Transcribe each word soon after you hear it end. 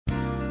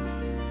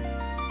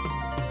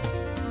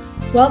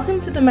Welcome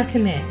to the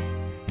Mackinac.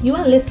 You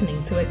are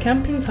listening to a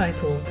camp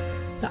entitled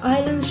The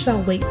Islands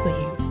Shall Wait for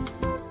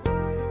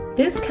You.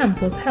 This camp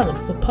was held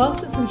for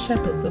pastors and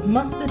shepherds of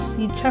Mustard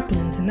Seed Chapel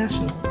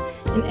International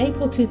in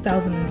April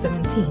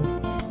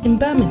 2017 in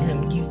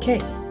Birmingham,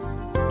 UK.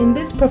 In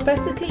this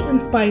prophetically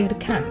inspired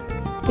camp,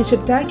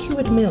 Bishop Dag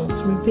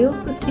Heward-Mills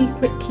reveals the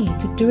secret key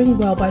to doing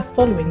well by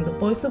following the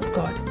voice of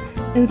God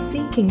and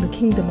seeking the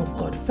kingdom of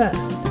God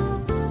first.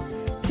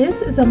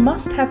 This is a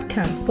must-have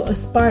camp for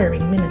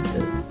aspiring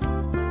ministers.